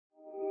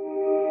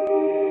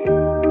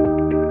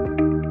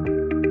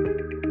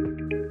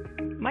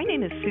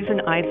name is Susan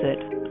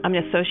Eidsit. I'm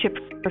an Associate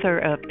Professor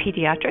of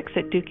Pediatrics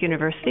at Duke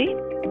University.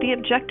 The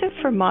objective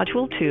for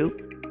Module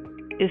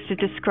 2 is to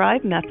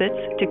describe methods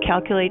to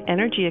calculate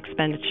energy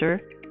expenditure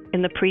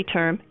in the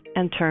preterm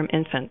and term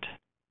infant.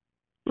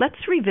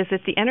 Let's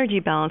revisit the energy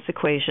balance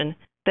equation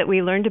that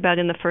we learned about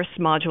in the first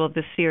module of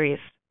this series.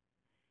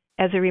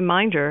 As a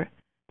reminder,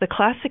 the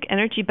classic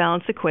energy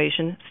balance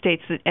equation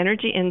states that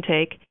energy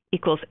intake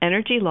equals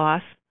energy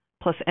loss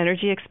plus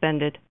energy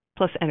expended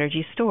plus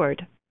energy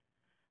stored.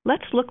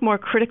 Let's look more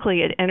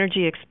critically at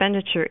energy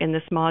expenditure in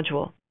this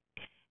module.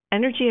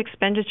 Energy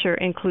expenditure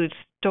includes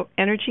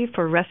energy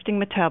for resting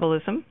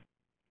metabolism,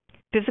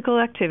 physical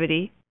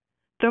activity,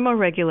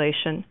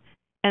 thermoregulation,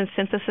 and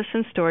synthesis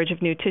and storage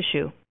of new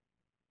tissue.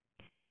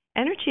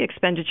 Energy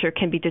expenditure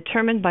can be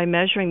determined by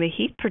measuring the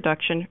heat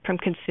production from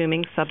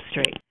consuming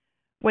substrate.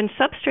 When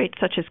substrates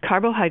such as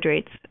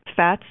carbohydrates,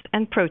 fats,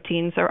 and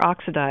proteins are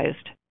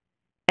oxidized,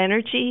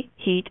 energy,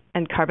 heat,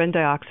 and carbon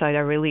dioxide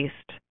are released.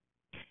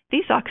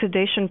 These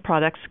oxidation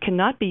products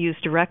cannot be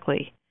used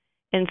directly.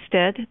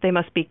 Instead, they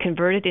must be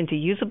converted into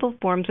usable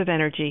forms of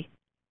energy,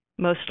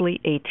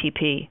 mostly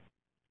ATP.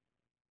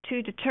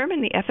 To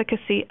determine the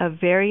efficacy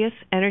of various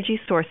energy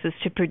sources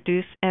to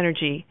produce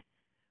energy,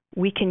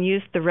 we can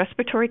use the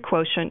respiratory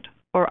quotient,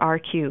 or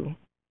RQ.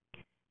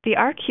 The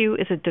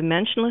RQ is a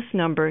dimensionless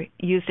number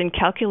used in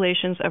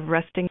calculations of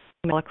resting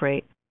metabolic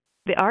rate.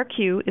 The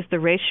RQ is the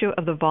ratio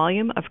of the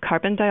volume of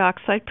carbon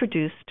dioxide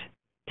produced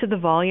to the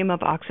volume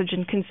of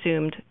oxygen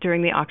consumed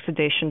during the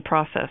oxidation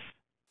process.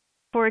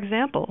 For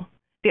example,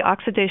 the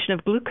oxidation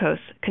of glucose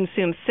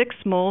consumes 6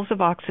 moles of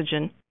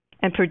oxygen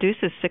and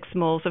produces 6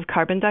 moles of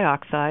carbon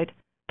dioxide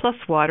plus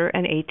water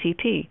and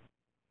ATP.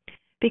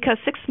 Because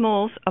 6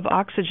 moles of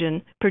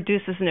oxygen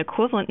produces an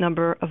equivalent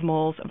number of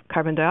moles of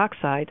carbon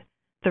dioxide,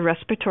 the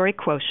respiratory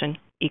quotient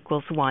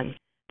equals 1.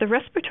 The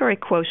respiratory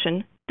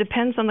quotient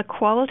depends on the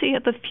quality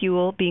of the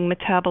fuel being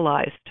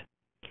metabolized.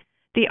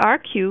 The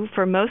RQ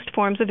for most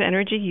forms of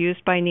energy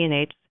used by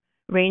neonates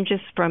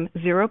ranges from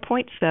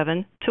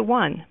 0.7 to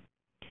 1.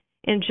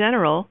 In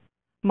general,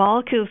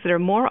 molecules that are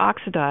more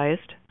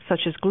oxidized, such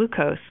as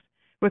glucose,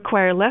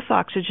 require less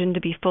oxygen to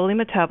be fully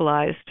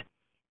metabolized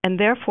and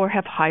therefore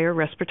have higher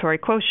respiratory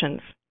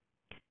quotients.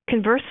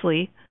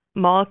 Conversely,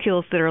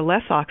 molecules that are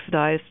less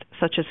oxidized,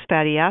 such as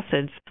fatty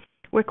acids,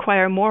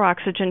 require more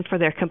oxygen for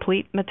their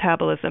complete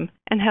metabolism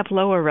and have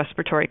lower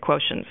respiratory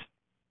quotients.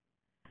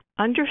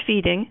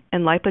 Underfeeding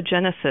and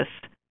lipogenesis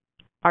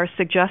are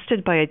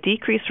suggested by a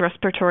decreased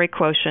respiratory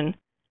quotient,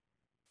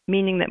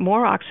 meaning that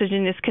more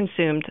oxygen is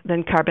consumed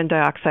than carbon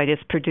dioxide is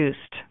produced.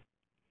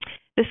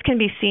 This can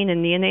be seen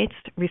in neonates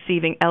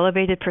receiving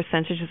elevated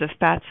percentages of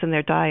fats in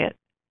their diet.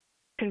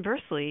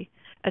 Conversely,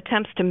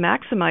 attempts to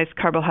maximize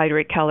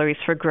carbohydrate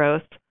calories for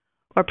growth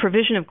or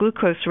provision of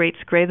glucose rates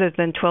greater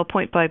than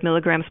 12.5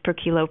 milligrams per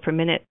kilo per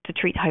minute to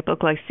treat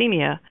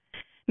hypoglycemia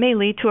may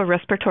lead to a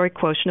respiratory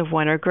quotient of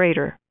 1 or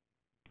greater.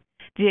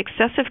 The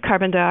excessive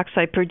carbon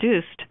dioxide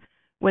produced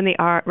when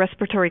the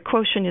respiratory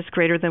quotient is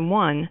greater than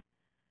 1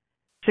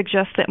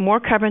 suggests that more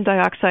carbon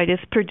dioxide is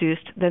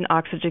produced than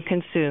oxygen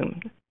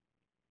consumed.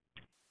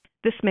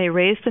 This may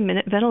raise the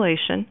minute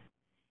ventilation,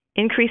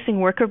 increasing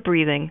work of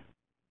breathing,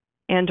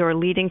 and/or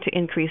leading to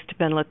increased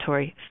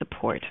ventilatory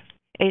support.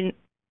 A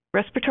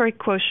respiratory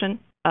quotient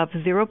of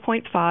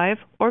 0.5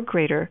 or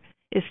greater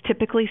is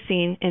typically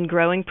seen in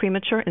growing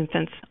premature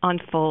infants on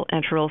full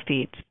enteral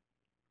feeds.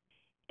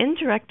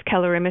 Indirect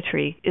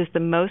calorimetry is the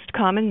most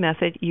common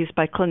method used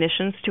by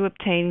clinicians to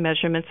obtain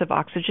measurements of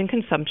oxygen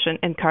consumption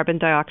and carbon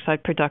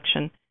dioxide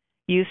production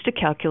used to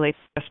calculate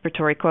the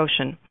respiratory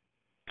quotient.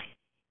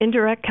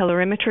 Indirect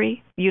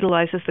calorimetry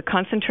utilizes the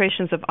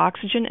concentrations of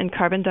oxygen and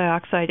carbon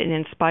dioxide in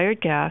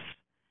inspired gas,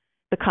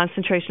 the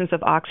concentrations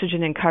of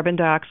oxygen and carbon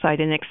dioxide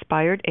in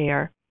expired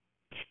air,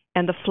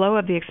 and the flow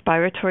of the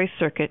expiratory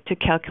circuit to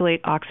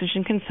calculate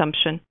oxygen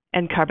consumption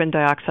and carbon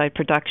dioxide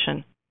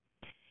production.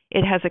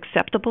 It has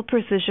acceptable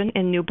precision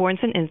in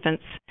newborns and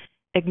infants,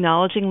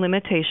 acknowledging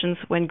limitations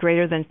when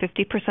greater than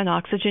 50%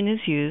 oxygen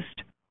is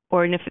used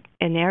or if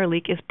an air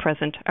leak is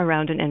present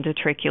around an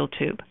endotracheal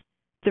tube.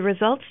 The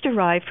results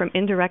derived from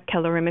indirect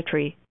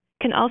calorimetry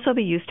can also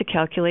be used to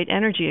calculate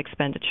energy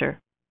expenditure.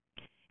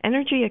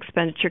 Energy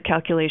expenditure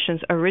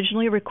calculations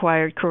originally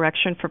required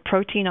correction for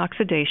protein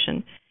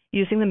oxidation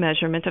using the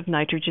measurement of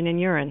nitrogen in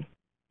urine.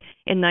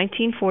 In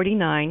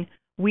 1949,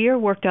 Weir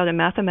worked out a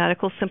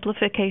mathematical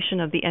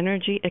simplification of the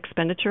energy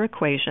expenditure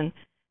equation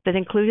that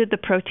included the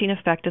protein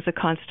effect as a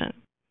constant.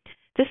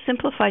 This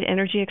simplified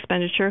energy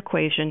expenditure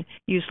equation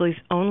uses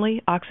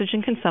only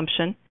oxygen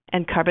consumption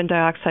and carbon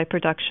dioxide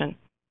production.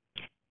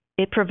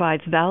 It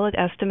provides valid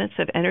estimates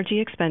of energy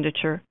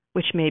expenditure,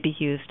 which may be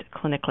used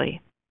clinically.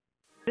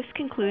 This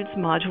concludes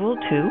Module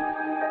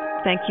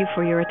 2. Thank you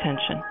for your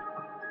attention.